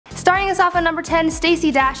Starting us off at number 10,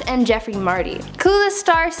 Stacey Dash and Jeffrey Marty. Clueless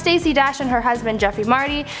star Stacey Dash and her husband Jeffrey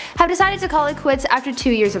Marty have decided to call it quits after 2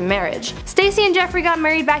 years of marriage. Stacey and Jeffrey got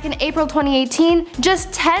married back in April 2018,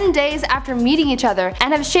 just 10 days after meeting each other,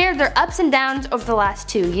 and have shared their ups and downs over the last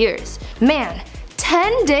 2 years. Man,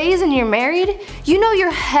 10 days and you're married? You know you're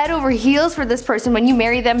head over heels for this person when you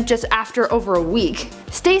marry them just after over a week.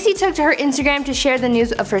 Stacey took to her Instagram to share the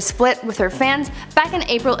news of her split with her fans back in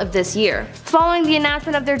April of this year. Following the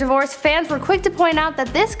announcement of their divorce, fans were quick to point out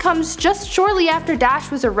that this comes just shortly after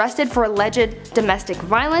Dash was arrested for alleged domestic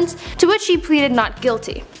violence, to which she pleaded not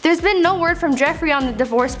guilty. There's been no word from Jeffrey on the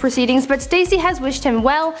divorce proceedings, but Stacey has wished him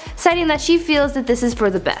well, citing that she feels that this is for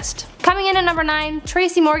the best. Coming in at number 9,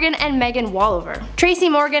 Tracy Morgan and Megan Wallover. Tracy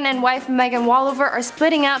Morgan and wife Megan Wallover are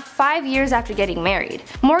splitting up 5 years after getting married.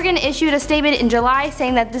 Morgan issued a statement in July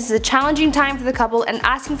saying that this is a challenging time for the couple and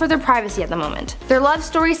asking for their privacy at the moment. Their love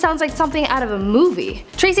story sounds like something out of a movie.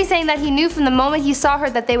 Tracy saying that he knew from the moment he saw her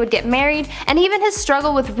that they would get married, and even his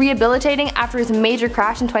struggle with rehabilitating after his major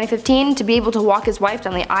crash in 2015 to be able to walk his wife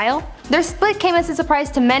down the aisle. Their split came as a surprise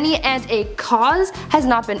to many, and a cause has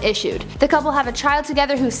not been issued. The couple have a child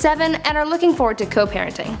together who's 7 and are looking forward to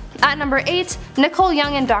co-parenting. At number 8, Nicole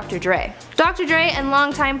Young and Dr. Dre. Dr. Dre and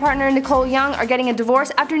longtime partner Nicole Young are getting a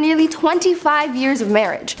divorce after nearly 25 years of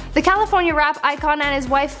marriage. The California rap icon and his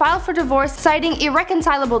wife filed for divorce, citing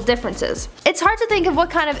irreconcilable differences. It's hard to think of what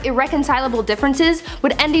kind of irreconcilable differences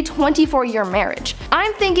would end a 24-year marriage.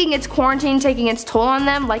 I'm thinking it's quarantine taking its toll on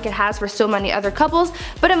them like it has for so many other couples,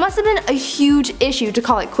 but it must have been a huge issue to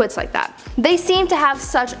call it quits like that. They seem to have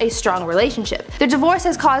such a strong relationship. Their divorce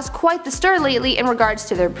has caused quite the stir lately in regards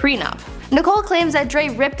to their prenup. Nicole claims that Dre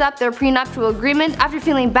ripped up their prenuptial agreement after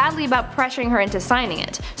feeling badly about pressuring her into signing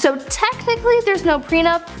it. So technically there's no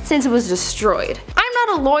prenup since it was destroyed. I'm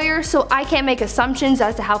not a lawyer, so I can't make assumptions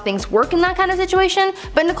as to how things work in that kind of situation,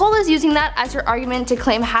 but Nicole is using that as her argument to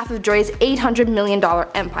claim half of Dre's $800 million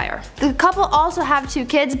empire. The couple also have 2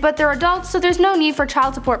 kids, but they're adults, so there's no need for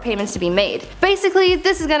child support payments to be made. Basically,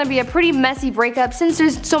 this is gonna be a pretty messy breakup since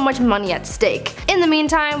there's so much money at stake. In the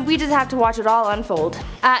meantime, we just have to watch it all unfold.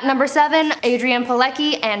 At number 7, Adrian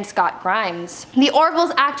Pilecki and Scott Grimes. The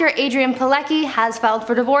Orville's actor Adrian Pilecki has filed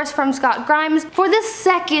for divorce from Scott Grimes for the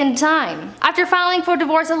 2nd time. After filing for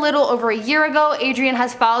divorce a little over a year ago, Adrian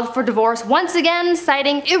has filed for divorce once again,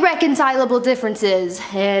 citing irreconcilable differences.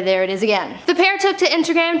 There it is again. The pair took to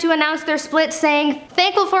Instagram to announce their split, saying,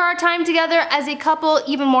 "Thankful for our time together as a couple,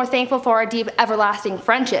 even more thankful for our deep, everlasting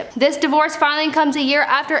friendship." This divorce filing comes a year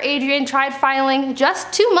after Adrian tried filing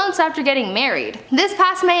just 2 months after getting married. This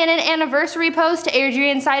past May, in an anniversary post,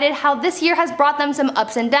 Adrian cited how this year has brought them some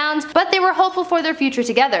ups and downs, but they were hopeful for their future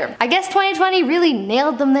together. I guess 2020 really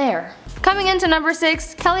nailed them there. Coming into number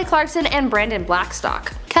 6, Kelly Clarkson and Brandon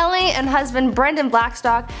Blackstock. Kelly and husband Brendan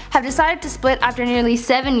Blackstock have decided to split after nearly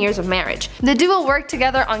 7 years of marriage. The duo worked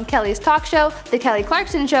together on Kelly's talk show, The Kelly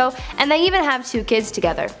Clarkson Show, and they even have 2 kids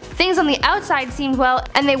together. Things on the outside seemed well,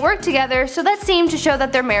 and they worked together, so that seemed to show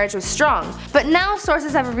that their marriage was strong. But now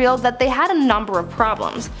sources have revealed that they had a number of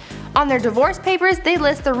problems. On their divorce papers, they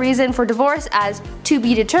list the reason for divorce as to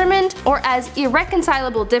be determined or as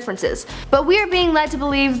irreconcilable differences, but we are being led to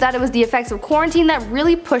believe that it was the effects of quarantine that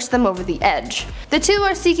really pushed them over the edge. The two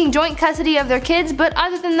are seeking joint custody of their kids, but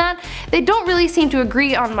other than that, they don't really seem to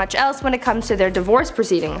agree on much else when it comes to their divorce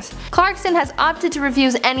proceedings. Clarkson has opted to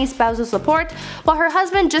refuse any spousal support, while her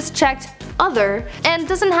husband just checked other and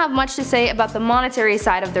doesn't have much to say about the monetary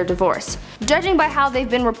side of their divorce. Judging by how they've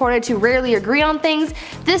been reported to rarely agree on things,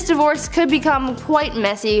 this divorce could become quite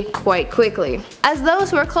messy quite quickly. As those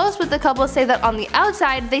who are close with the couple say that on the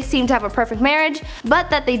outside they seem to have a perfect marriage, but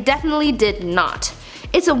that they definitely did not.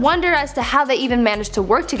 It's a wonder as to how they even managed to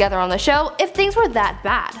work together on the show if things were that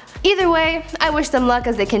bad. Either way, I wish them luck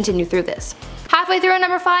as they continue through this. Halfway through at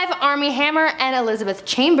number 5, Armie Hammer and Elizabeth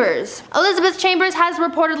Chambers. Elizabeth Chambers has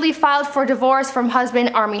reportedly filed for divorce from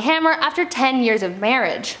husband Armie Hammer after 10 years of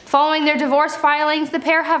marriage. Following their divorce filings, the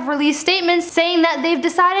pair have released statements saying that they've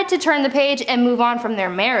decided to turn the page and move on from their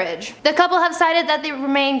marriage. The couple have cited that they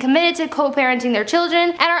remain committed to co-parenting their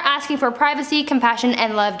children and are asking for privacy, compassion,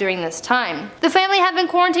 and love during this time. The family have been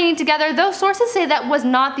quarantining together, though sources say that was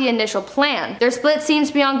not the initial plan. Their split seems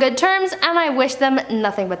to be on good terms, and I wish them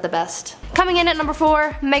nothing but the best. Coming in at number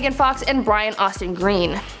 4, Megan Fox and Brian Austin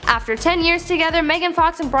Green. After 10 years together, Megan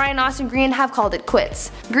Fox and Brian Austin Green have called it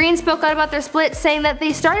quits. Green spoke out about their split, saying that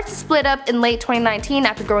they started to split up in late 2019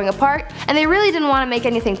 after growing apart, and they really didn't want to make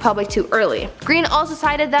anything public too early. Green also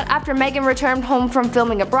cited that after Megan returned home from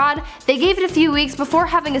filming abroad, they gave it a few weeks before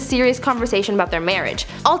having a serious conversation about their marriage,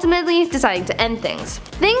 ultimately deciding to end things.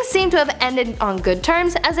 Things seem to have ended on good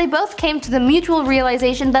terms, as they both came to the mutual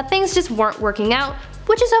realization that things just weren't working out,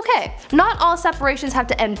 which is okay. Not all separations have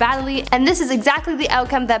to end badly, and this is exactly the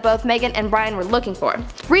outcome that both Megan and Brian were looking for.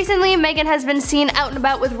 Recently, Megan has been seen out and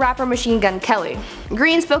about with rapper Machine Gun Kelly.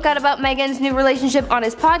 Green spoke out about Megan's new relationship on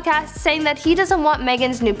his podcast, saying that he doesn't want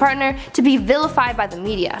Megan's new partner to be vilified by the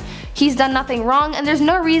media. He's done nothing wrong, and there's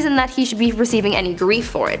no reason that he should be receiving any grief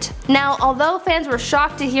for it. Now, although fans were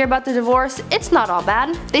shocked to hear about the divorce, it's not all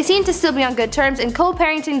bad. They seem to still be on good terms and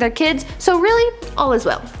co-parenting their kids, so really, all is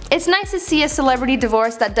well. It's nice to see a celebrity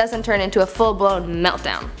divorce that doesn't turn into a full-blown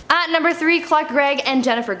meltdown. At number 3, Clark Gregg and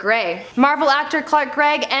Jennifer Grey. Marvel actor Clark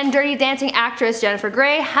Gregg and Dirty Dancing actress Jennifer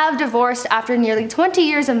Grey have divorced after nearly 20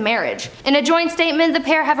 years of marriage. In a joint statement, the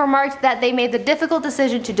pair have remarked that they made the difficult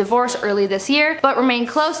decision to divorce early this year, but remain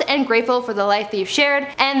close and grateful for the life they've shared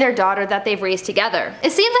and their daughter that they've raised together.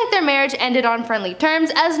 It seems like their marriage ended on friendly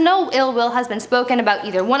terms, as no ill will has been spoken about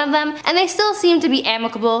either one of them, and they still seem to be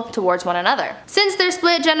amicable towards one another. Since their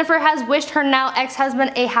split, Jennifer has wished her now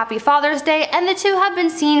ex-husband a happy Father's Day, and the two have been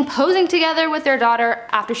seen posing together with their daughter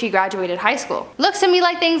after she graduated high school. Looks to me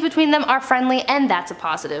like things between them are friendly, and that's a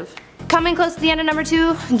positive. Coming close to the end of number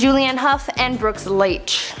 2, Julianne Hough and Brooks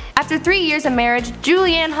Laich. After 3 years of marriage,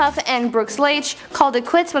 Julianne Hough and Brooks Laich called it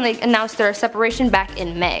quits when they announced their separation back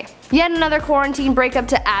in May. Yet another quarantine breakup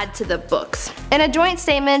to add to the books. In a joint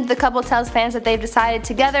statement, the couple tells fans that they've decided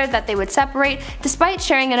together that they would separate despite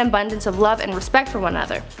sharing an abundance of love and respect for one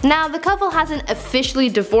another. Now, the couple hasn't officially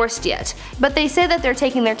divorced yet, but they say that they're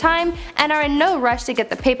taking their time and are in no rush to get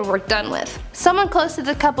the paperwork done with. Someone close to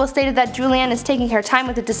the couple stated that Julianne is taking her time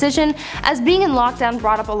with the decision, as being in lockdown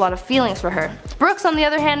brought up a lot of feelings for her. Brooks, on the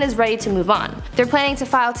other hand, is ready to move on. They're planning to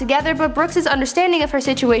file together, but Brooks is understanding of her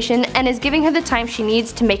situation and is giving her the time she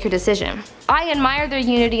needs to make her decision. I admire their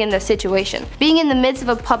unity in this situation. Being in the midst of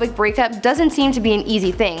a public breakup doesn't seem to be an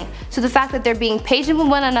easy thing, so the fact that they're being patient with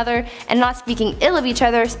one another and not speaking ill of each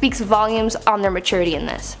other speaks volumes on their maturity in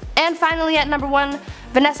this. And finally, at number 1,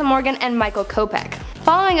 Vanessa Morgan and Michael Kopech.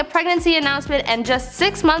 Following a pregnancy announcement and just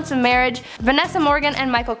 6 months of marriage, Vanessa Morgan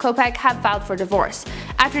and Michael Kopech have filed for divorce.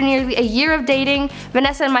 After nearly a year of dating,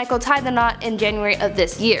 Vanessa and Michael tied the knot in January of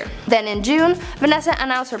this year. Then in June, Vanessa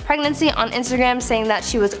announced her pregnancy on Instagram, saying that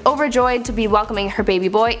she was overjoyed to be welcoming her baby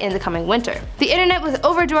boy in the coming winter. The internet was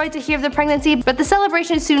overjoyed to hear of the pregnancy, but the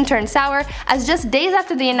celebration soon turned sour, as just days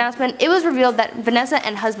after the announcement, it was revealed that Vanessa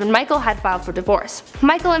and husband Michael had filed for divorce.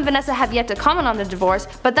 Michael and Vanessa have yet to comment on the divorce,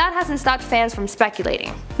 but that hasn't stopped fans from speculating.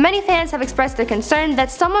 Many fans have expressed their concern that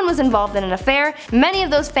someone was involved in an affair, many of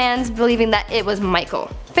those fans believing that it was Michael.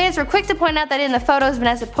 Fans were quick to point out that in the photos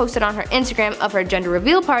Vanessa posted on her Instagram of her gender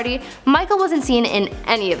reveal party, Michael wasn't seen in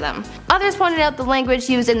any of them. Others pointed out the language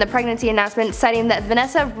used in the pregnancy announcement, citing that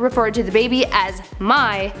Vanessa referred to the baby as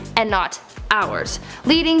my and not ours,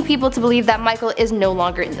 leading people to believe that Michael is no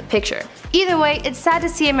longer in the picture. Either way, it's sad to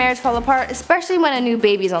see a marriage fall apart, especially when a new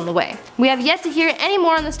baby's on the way. We have yet to hear any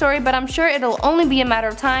more on the story, but I'm sure it'll only be a matter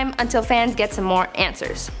of time until fans get some more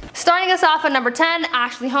answers. Starting us off at number 10,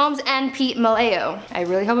 Ashley Holmes and Pete Maleo. I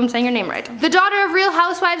really hope I'm saying your name right. The daughter of Real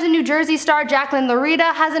Housewives of New Jersey star Jacqueline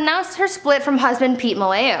Loretta has announced her split from husband Pete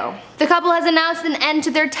Maleo. The couple has announced an end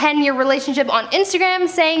to their 10-year relationship on Instagram,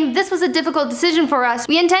 saying, "This was a difficult decision for us.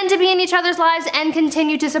 We intend to be in each other's lives and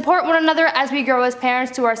continue to support one another as we grow as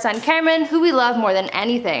parents to our son Cameron, who we love more than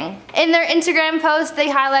anything." In their Instagram post, they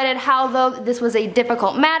highlighted how, though this was a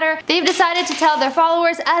difficult matter, they've decided to tell their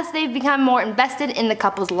followers as they've become more invested in the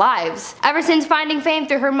couple's lives. Ever since finding fame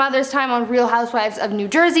through her mother's time on Real Housewives of New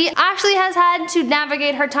Jersey, Ashley has had to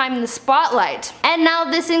navigate her time in the spotlight. And now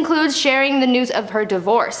this includes sharing the news of her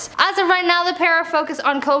divorce. As of right now, the pair are focused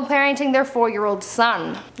on co-parenting their 4-year-old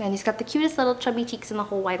son. And he's got the cutest little chubby cheeks in the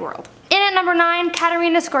whole wide world. In at number 9,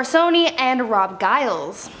 Caterina Scorsone and Rob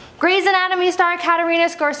Giles. Grey's Anatomy star Caterina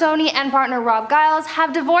Scorsone and partner Rob Giles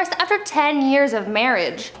have divorced after 10 years of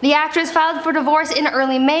marriage. The actress filed for divorce in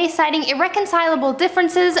early May, citing irreconcilable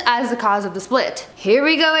differences as the cause of the split. Here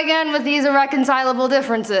we go again with these irreconcilable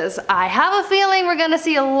differences. I have a feeling we're gonna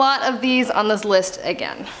see a lot of these on this list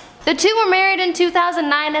again. The two were married in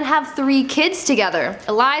 2009 and have 3 kids together,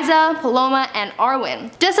 Eliza, Paloma, and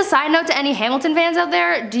Arwen. Just a side note to any Hamilton fans out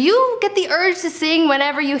there, do you get the urge to sing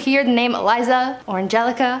whenever you hear the name Eliza, or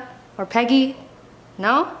Angelica, or Peggy?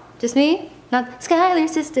 No? Just me? Not Skylar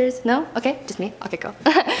sisters. No? Okay, just me. Okay, go.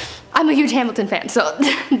 I'm a huge Hamilton fan, so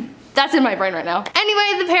that's in my brain right now.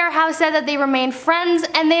 Anyway, the pair have said that they remain friends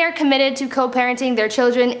and they are committed to co-parenting their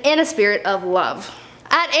children in a spirit of love.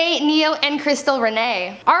 At 8, Ne-Yo and Crystal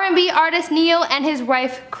Renee. R&B artist Ne-Yo and his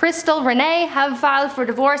wife Crystal Renee have filed for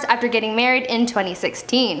divorce after getting married in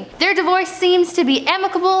 2016. Their divorce seems to be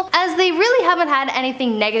amicable as they really haven't had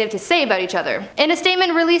anything negative to say about each other. In a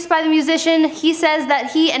statement released by the musician, he says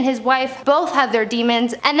that he and his wife both have their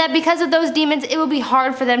demons and that because of those demons it will be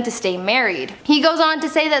hard for them to stay married. He goes on to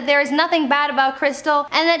say that there is nothing bad about Crystal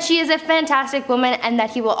and that she is a fantastic woman and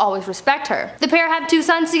that he will always respect her. The pair have 2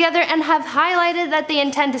 sons together and have highlighted that they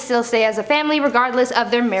intend to still stay as a family regardless of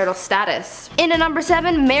their marital status. In at number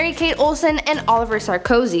 7, Mary-Kate Olsen and Oliver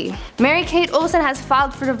Sarkozy. Mary-Kate Olsen has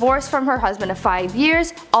filed for divorce from her husband of 5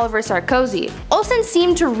 years, Oliver Sarkozy. Olsen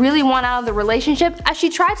seemed to really want out of the relationship as she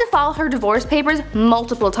tried to file her divorce papers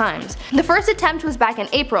multiple times. The first attempt was back in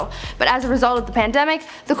April, but as a result of the pandemic,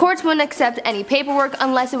 the courts wouldn't accept any paperwork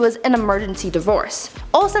unless it was an emergency divorce.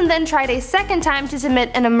 Olsen then tried a second time to submit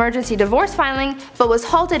an emergency divorce filing, but was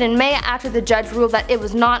halted in May after the judge ruled that it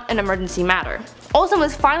was not an emergency matter. Olsen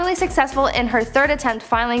was finally successful in her 3rd attempt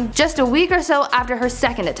filing just a week or so after her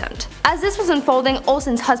 2nd attempt. As this was unfolding,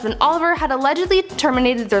 Olsen's husband Oliver had allegedly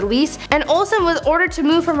terminated their lease, and Olsen was ordered to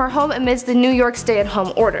move from her home amidst the New York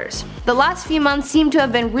stay-at-home orders. The last few months seemed to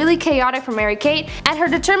have been really chaotic for Mary-Kate, and her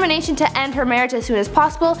determination to end her marriage as soon as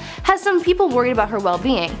possible has some people worried about her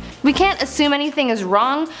well-being. We can't assume anything is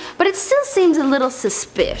wrong, but it still seems a little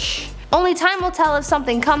suspicious. Only time will tell if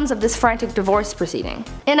something comes of this frantic divorce proceeding.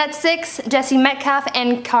 In at 6, Jesse Metcalfe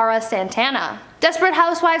and Cara Santana. Desperate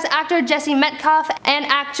Housewives actor Jesse Metcalfe and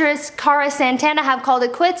actress Cara Santana have called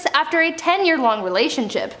it quits after a 10-year-long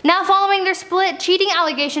relationship. Now following their split, cheating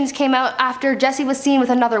allegations came out after Jesse was seen with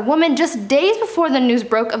another woman just days before the news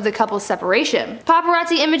broke of the couple's separation.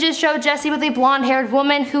 Paparazzi images show Jesse with a blonde-haired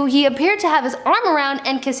woman who he appeared to have his arm around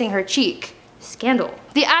and kissing her cheek. Scandal.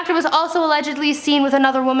 The actor was also allegedly seen with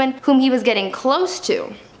another woman whom he was getting close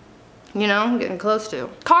to. You know, getting close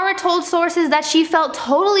to. Cara told sources that she felt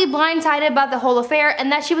totally blindsided about the whole affair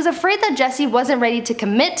and that she was afraid that Jesse wasn't ready to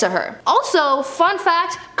commit to her. Also, fun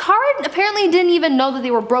fact, Cara apparently didn't even know that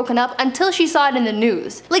they were broken up until she saw it in the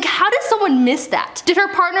news. Like, how did someone miss that? Did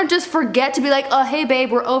her partner just forget to be like, oh hey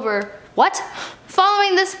babe, we're over? What?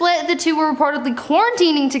 Following the split, the two were reportedly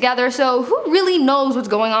quarantining together, so who really knows what's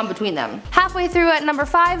going on between them. Halfway through at number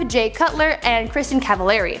 5, Jay Cutler and Kristin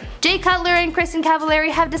Cavallari. Jay Cutler and Kristin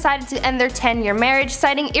Cavallari have decided to end their 10-year marriage,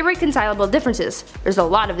 citing irreconcilable differences. There's a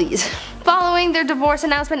lot of these. Following their divorce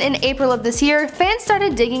announcement in April of this year, fans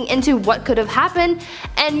started digging into what could have happened,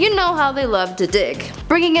 and you know how they love to dig.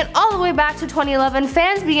 Bringing it all the way back to 2011,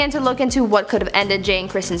 fans began to look into what could have ended Jay and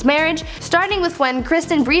Kristin's marriage, starting with when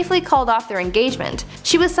Kristin briefly called off their engagement.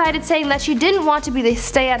 She was cited saying that she didn't want to be the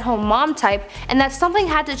stay-at-home mom type and that something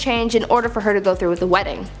had to change in order for her to go through with the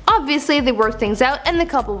wedding. Obviously, they worked things out and the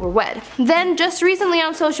couple were wed. Then, just recently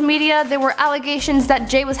on social media, there were allegations that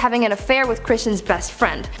Jay was having an affair with Kristin's best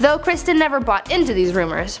friend, though Kristin never bought into these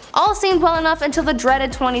rumors. All seemed well enough until the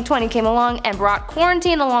dreaded 2020 came along and brought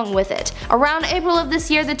quarantine along with it. Around April of this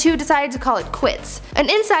year, the two decided to call it quits. An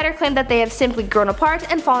insider claimed that they have simply grown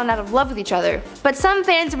apart and fallen out of love with each other, but some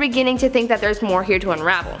fans are beginning to think that there's more here to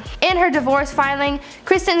unravel. In her divorce filing,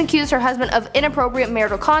 Kristin accused her husband of inappropriate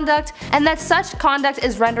marital conduct and that such conduct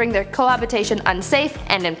is rendering their cohabitation unsafe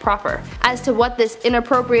and improper. As to what this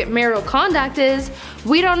inappropriate marital conduct is,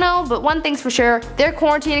 we don't know, but one thing's for sure, their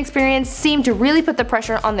quarantine experience seemed to really put the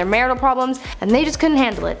pressure on their marital problems and they just couldn't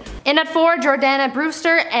handle it. In at 4, Jordana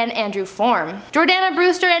Brewster and Andrew Form. Jordana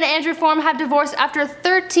Brewster and Andrew Form have divorced after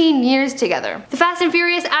 13 years together. The Fast and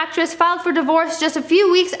Furious actress filed for divorce just a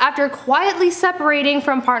few weeks after quietly separating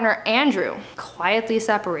from partner Andrew. Quietly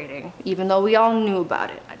separating, even though we all knew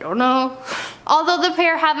about it. I don't know. Although the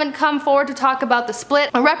pair haven't come forward to talk about the split,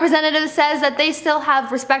 a representative says that they still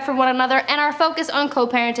have respect for one another and are focused on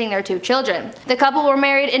co-parenting their 2 children. The couple were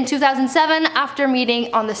married in 2007 after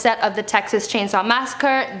meeting on the set of the Texas Chainsaw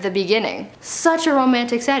Massacre, The Beginning. Such a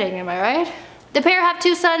romantic setting, am I right? The pair have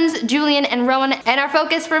 2 sons, Julian and Rowan, and are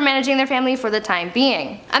focused for managing their family for the time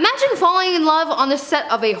being. Imagine falling in love on the set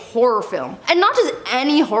of a horror film. And not just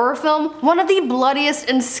any horror film, one of the bloodiest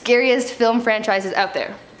and scariest film franchises out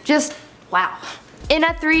there. Just wow. In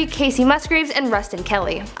at 3, Kasey Musgraves and Ruston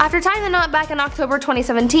Kelly. After tying the knot back in October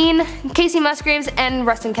 2017, Kasey Musgraves and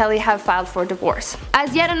Ruston Kelly have filed for divorce.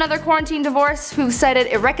 As yet another quarantine divorce who cited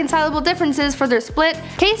irreconcilable differences for their split,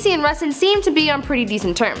 Kasey and Ruston seem to be on pretty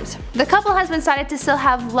decent terms. The couple has been cited to still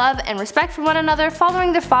have love and respect for one another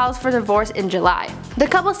following their files for divorce in July. The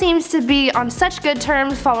couple seems to be on such good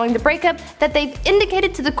terms following the breakup that they've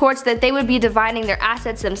indicated to the courts that they would be dividing their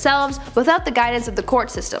assets themselves without the guidance of the court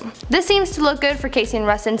system. This seems to look good for Kasey and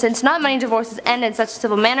Ruston since not many divorces end in such a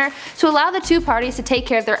civil manner to allow the two parties to take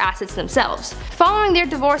care of their assets themselves. Following their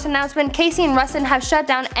divorce announcement, Kasey and Ruston have shut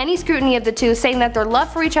down any scrutiny of the two, saying that their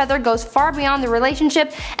love for each other goes far beyond the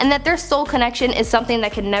relationship and that their soul connection is something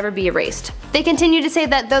that can never be erased. They continue to say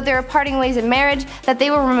that though they are parting ways in marriage, that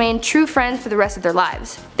they will remain true friends for the rest of their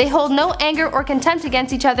lives. They hold no anger or contempt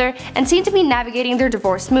against each other and seem to be navigating their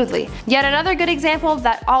divorce smoothly. Yet another good example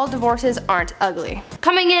that all divorces aren't ugly.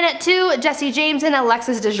 Coming in at 2, Jesse James and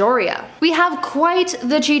Alexis DeJoria. We have quite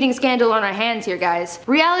the cheating scandal on our hands here, guys.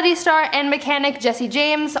 Reality star and mechanic Jesse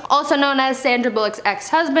James, also known as Sandra Bullock's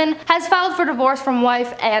ex-husband, has filed for divorce from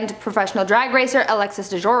wife and professional drag racer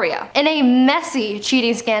Alexis DeJoria. In a messy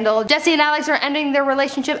cheating scandal, Jesse and Alex are ending their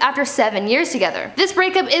relationship after 7 years together. This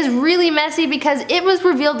breakup is really messy because it was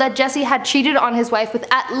revealed that Jesse had cheated on his wife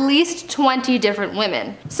with at least 20 different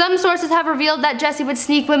women. Some sources have revealed that Jesse would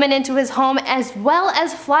sneak women into his home as well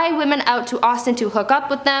as fly women out to Austin to hook up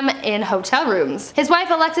with them in hotel rooms. His wife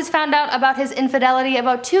Alexis found out about his infidelity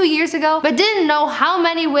about 2 years ago but didn't know how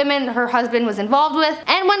many women her husband was involved with,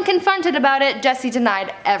 and when confronted about it, Jesse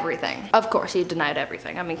denied everything. Of course he denied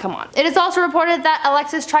everything, I mean come on. It is also reported that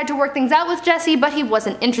Alexis tried to work things out with Jesse but he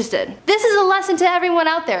wasn't interested. This is a lesson to everyone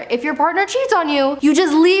out there. If your partner cheats on you, you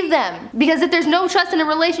just leave them. Because if there's no trust in a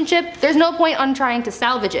relationship, there's no point on trying to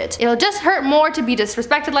salvage it. It'll just hurt more to be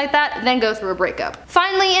disrespected like that than go through a breakup.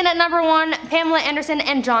 Finally, in at number 1, Pamela Anderson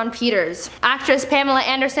and John Peters. Actress Pamela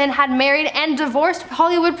Anderson had married and divorced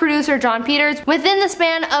Hollywood producer John Peters within the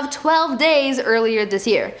span of 12 days earlier this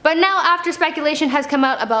year. But now, after speculation has come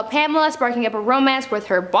out about Pamela sparking up a romance with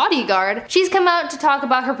her bodyguard, she's come out to talk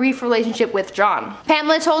about her brief relationship with John.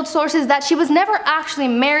 Pamela told sources that she was never actually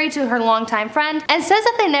married to her longtime friend and says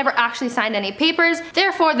that they never actually signed any papers,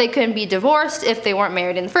 therefore they couldn't be divorced if they weren't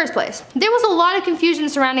married in the first place. There was a lot of confusion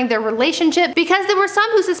surrounding their relationship because there were some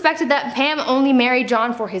who suspected that Pam only married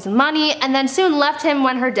John for his money and then soon left him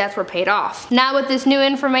when her debts were paid off. Now with this new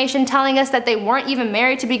information telling us that they weren't even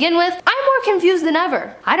married to begin with, I'm more confused than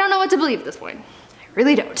ever. I don't know what to believe at this point. I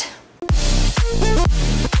really don't.